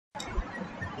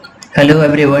Hello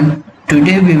everyone,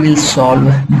 today we will solve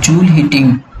Joule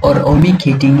heating or ohmic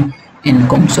heating in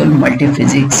COMSOL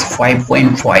Multiphysics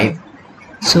 5.5.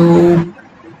 So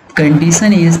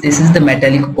condition is this is the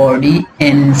metallic body.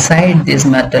 Inside this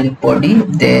metallic body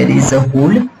there is a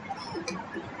hole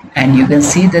and you can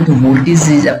see that the voltage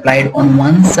is applied on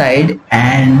one side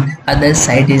and other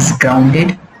side is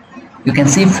grounded. You can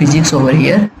see physics over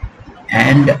here,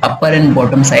 and upper and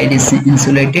bottom side is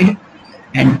insulated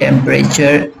and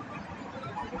temperature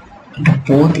at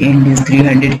both end is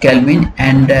 300 Kelvin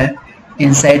and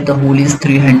inside the hole is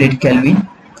 300 Kelvin.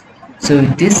 So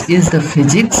this is the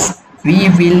physics. We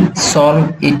will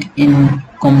solve it in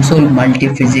COMSOL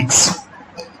Multiphysics.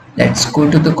 Let's go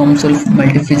to the COMSOL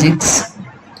Multiphysics.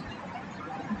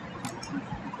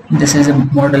 This is a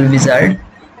model wizard.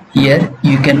 Here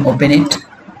you can open it.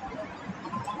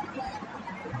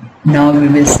 Now we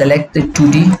will select the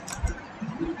 2D.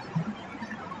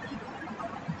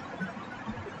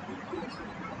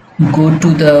 Go to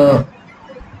the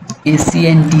AC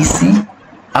and DC.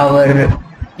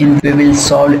 We will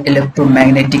solve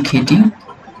electromagnetic heating,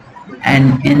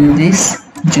 and in this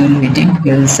Joule heating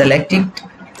we will select it,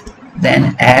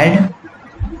 then add.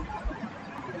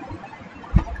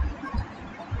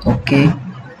 Okay,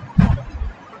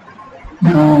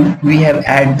 now we have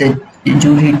added the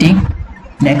Joule heating.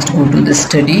 Next, go to the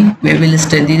study. We will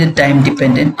study the time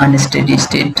dependent unsteady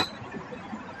state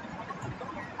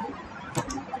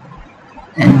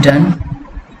and done.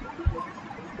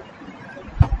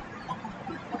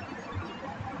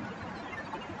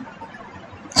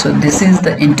 So this is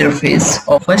the interface.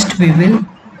 First we will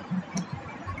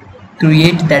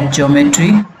create that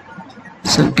geometry.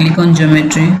 So click on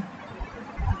geometry.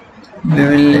 We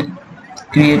will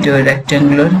create a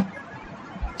rectangular.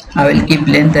 I will keep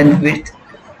length and width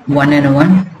 1 and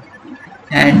 1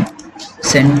 and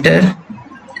center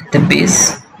at the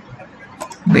base.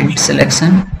 Build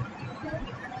selection.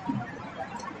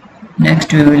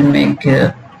 Next we will make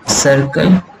a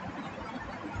circle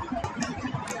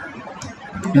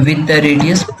with the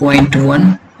radius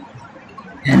 0.1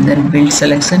 and then build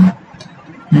selection.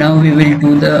 Now we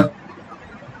will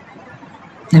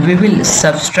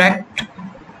subtract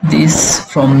this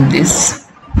from this.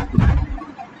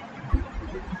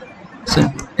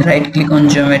 So right click on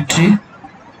geometry,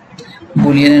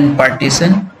 boolean and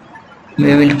partition.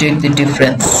 We will take the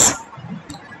difference.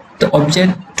 The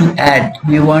object to add,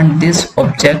 we want this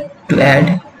object to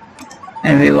add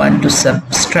and we want to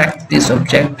subtract this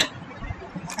object.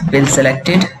 Will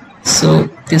selected, so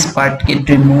this part get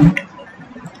removed.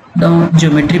 Now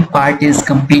geometry part is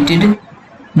completed.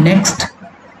 Next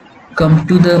come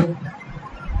to the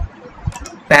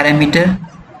parameter.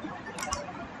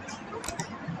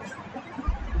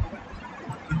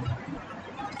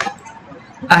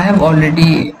 I have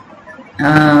already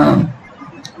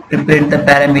prepared the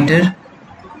parameter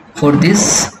for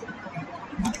this,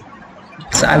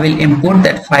 so I will import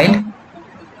that file.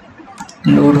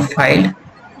 Load file,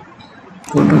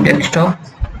 go to desktop.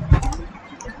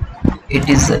 It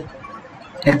is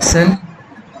Excel.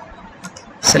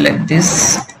 Select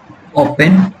this,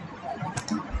 open.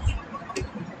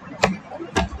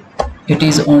 It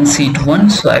is on sheet 1,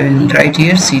 so I will write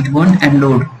here sheet 1 and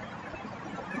load.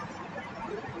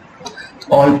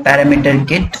 All parameter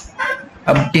get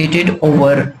updated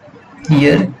over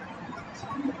here.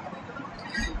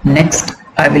 Next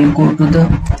I will go to the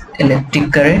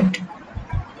electric current.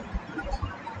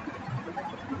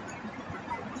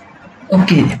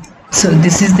 Okay, so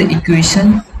this is the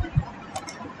equation.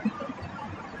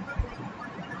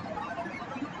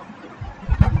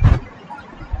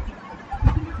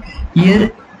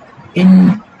 Here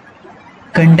in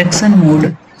conduction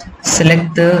mode,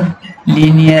 select the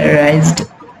linearized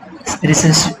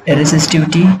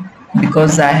resistivity,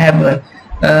 because I have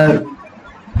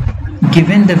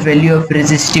given the value of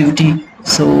resistivity,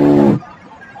 so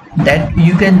that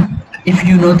you can, if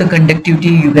you know the conductivity,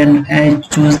 you can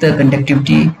choose the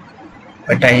conductivity,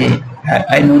 but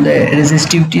I know the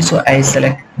resistivity, so I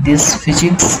select this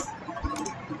physics.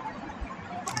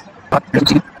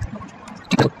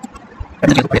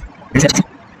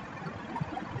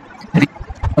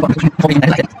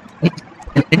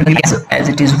 So as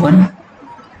it is 1.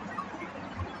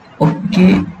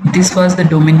 Okay, this was the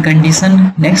domain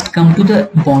condition. Next come to the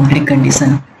boundary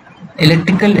condition.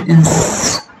 Electrical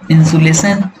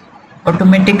insulation,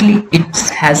 automatically it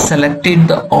has selected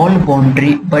the all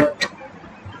boundary, but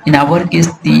in our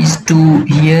case these two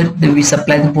here we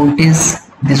supply the voltage.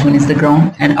 This one is the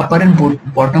ground and upper and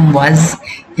bottom was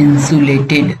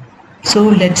insulated. So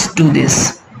let's do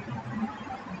this.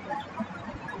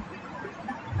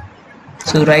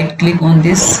 So right click on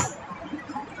this,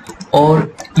 or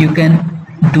you can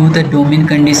do the domain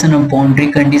condition or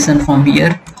boundary condition from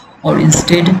here, or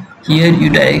instead here you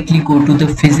directly go to the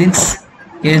physics.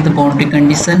 Here is the boundary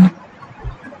condition.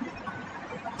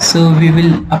 So we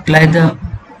will apply the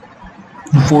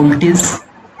voltage.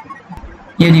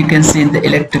 Here you can see the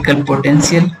electrical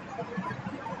potential.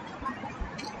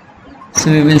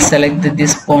 So we will select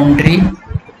this boundary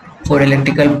for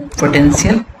electrical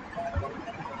potential.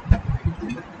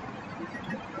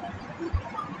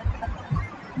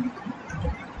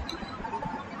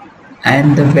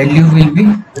 And the value will be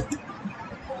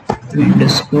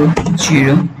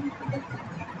 2_0.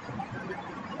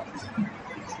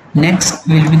 Next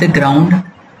will be the ground.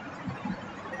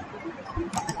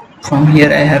 From here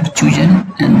I have chosen,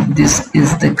 and this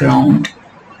is the ground.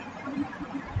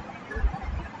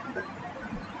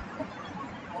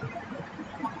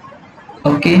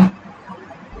 Okay.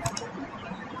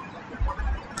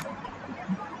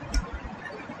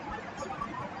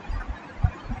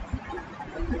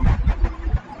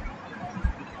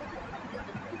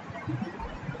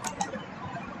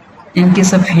 In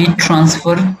case of heat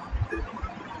transfer,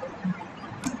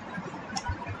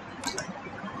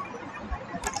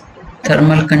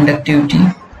 thermal conductivity,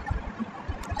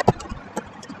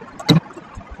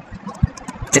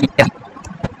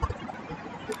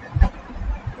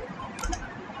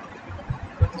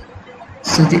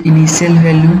 so the initial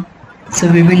value,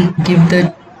 so we will give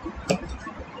the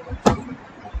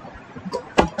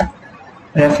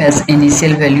ref as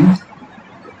initial value.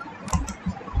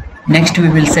 Next we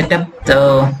will set up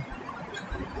the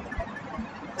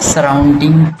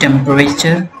surrounding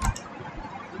temperature.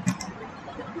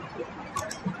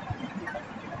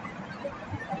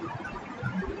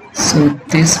 So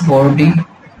this body,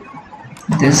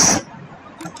 this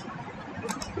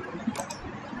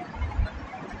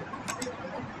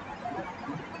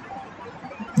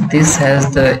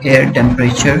has the air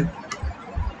temperature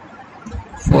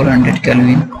 400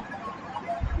 Kelvin.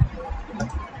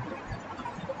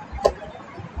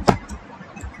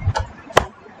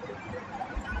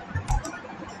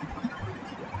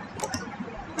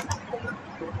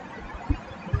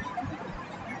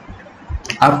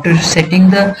 After setting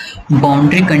the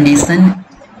boundary condition,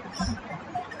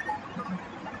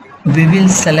 we will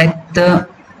select the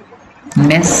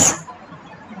mesh,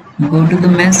 go to the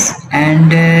mesh, and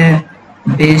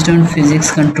based on physics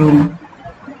control,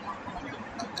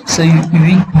 so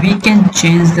we can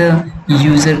change the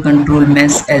user control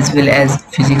mesh as well as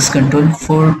physics control.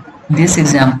 For this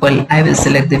example I will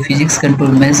select the physics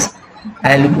control mesh.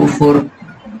 I will go for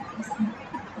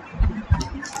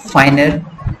finer,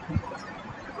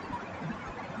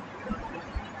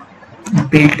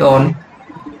 build all.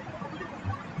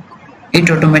 It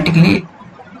automatically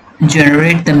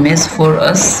generate the mesh for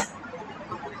us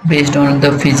based on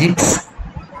the physics.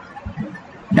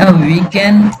 Now we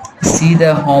can see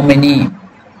the how many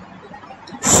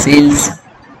cells.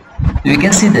 We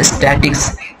can see the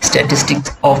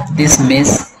statistics of this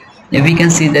mesh. We can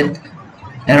see that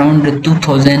around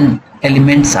 2000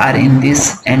 elements are in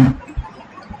this, and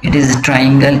it is a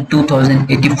triangle.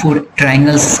 2084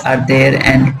 triangles are there,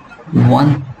 and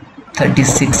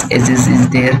 136 edges is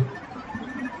there.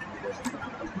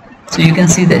 So you can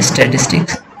see the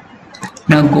statistics.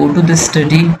 Now go to the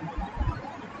study.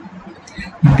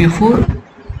 Before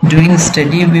doing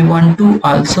study, we want to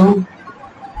also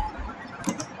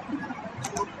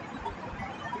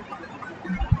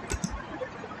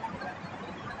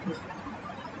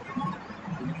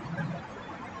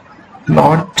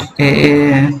plot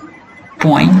a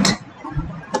point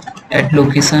at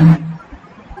location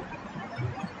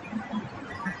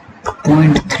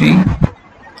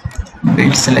 0.3,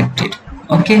 build selected.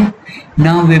 Okay,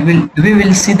 now we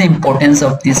will see the importance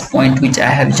of this point which I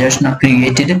have just now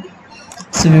created.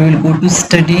 So we will go to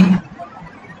study,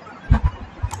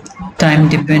 time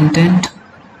dependent.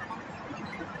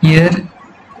 Here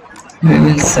we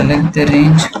will select the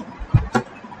range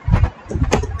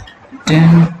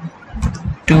 10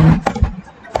 to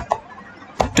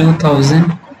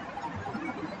 2000.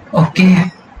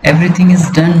 Okay, everything is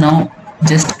done. Now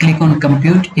just click on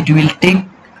compute. It will take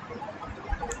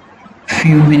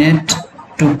few minutes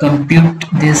to compute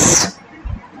this.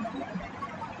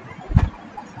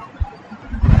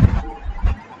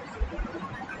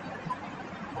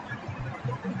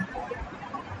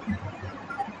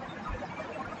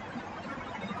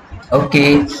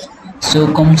 Okay, so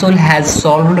COMSOL has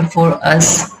solved for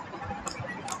us.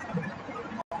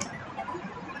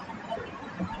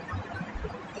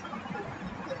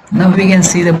 Now we can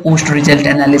see the post result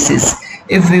analysis.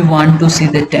 If we want to see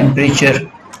the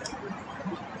temperature,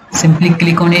 simply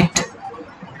click on it.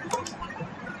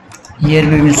 Here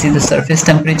we will see the surface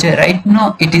temperature. Right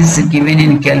now it is given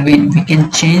in Kelvin. We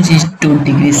can change it to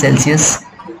degree Celsius.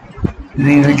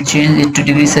 We will change it to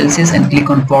degree Celsius and click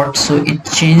on plot. So it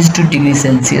changed to degree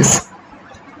Celsius.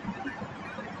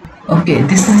 Okay,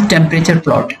 this is temperature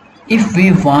plot. If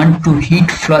we want to heat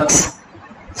flux,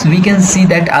 so we can see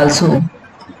that also.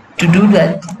 To do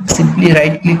that, simply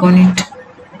right click on it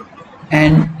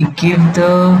and give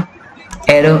the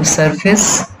arrow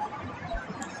surface.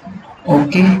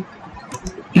 Okay,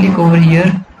 click over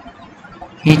here,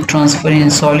 heat transfer in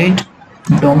solid,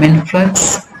 domain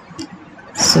flux.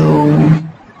 So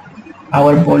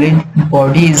our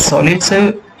body is solid,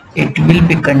 so it will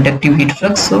be conductive heat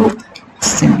flux. So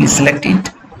simply select it.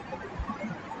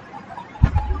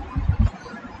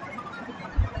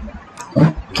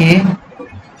 Okay,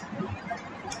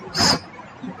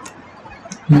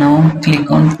 now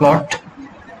click on plot.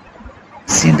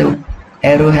 See, the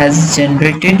arrow has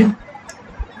generated.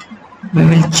 We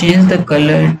will change the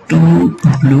color to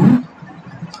blue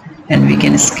and we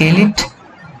can scale it.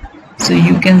 So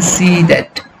you can see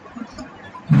that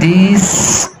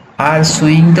these are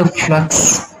showing the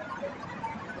flux,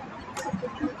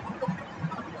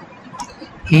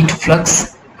 heat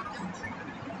flux.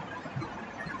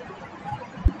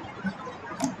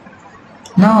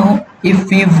 Now if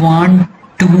we want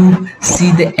to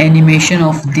see the animation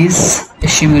of this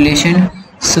simulation,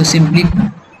 so simply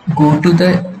go to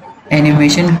the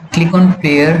animation, click on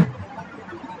player.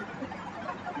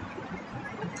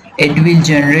 It will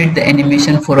generate the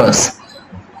animation for us.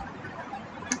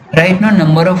 Right now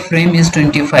number of frame is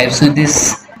 25, so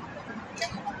this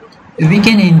we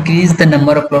can increase the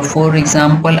number of, for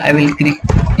example I will click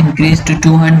increase to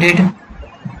 200.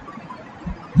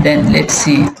 Then let's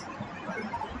see.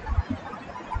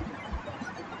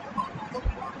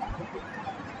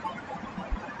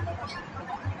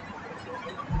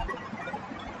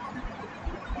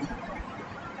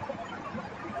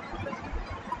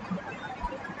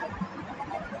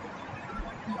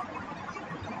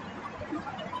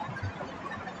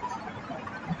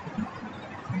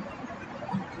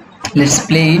 Let's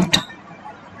play it.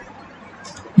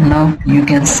 Now you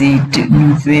can see it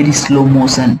in very slow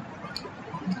motion.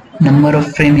 Number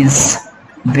of frame is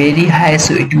very high,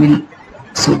 so it will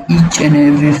show each and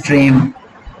every frame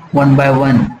one by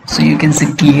one, so you can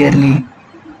see clearly.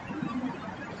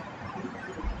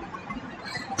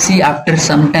 See, after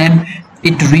some time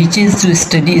it reaches to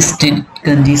steady state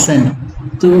condition.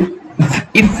 So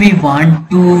if we want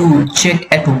to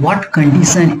check at what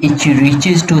condition it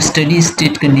reaches to steady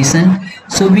state condition,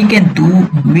 so we can do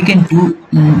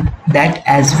that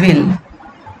as well.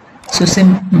 So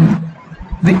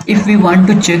if we want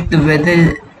to check the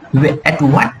whether at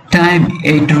what time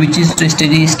it reaches to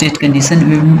steady state condition,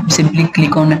 we will simply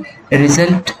click on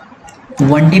result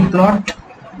 1D plot.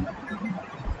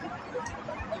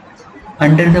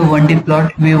 Under the 1D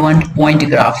plot we want point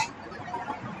graph.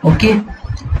 Okay,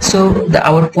 so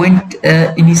our point,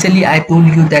 initially I told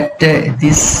you that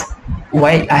this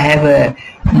why I have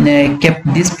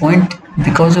kept this point,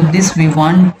 because of this we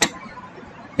want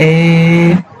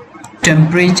a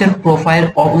temperature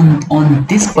profile on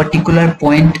this particular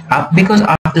point, because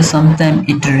after some time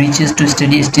it reaches to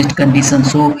steady state condition.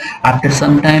 So after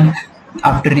some time,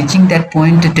 after reaching that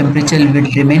point, the temperature will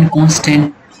remain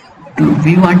constant.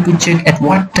 We want to check at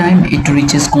what time it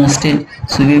reaches constant,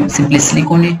 so we simply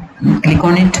click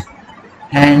on it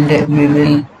and we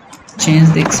will change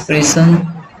the expression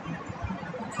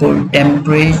for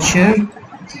temperature.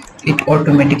 It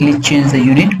automatically changes the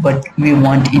unit, but we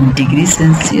want in degree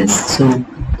Celsius, so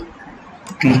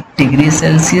click degree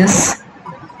Celsius.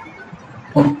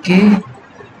 Okay,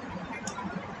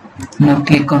 now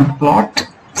click on plot.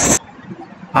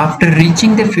 After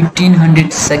reaching the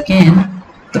 1500 second,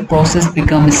 the process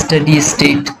becomes steady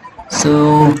state.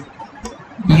 So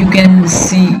you can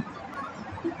see.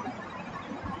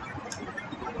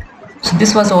 So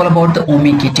this was all about the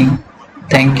ohmic heating.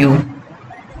 Thank you.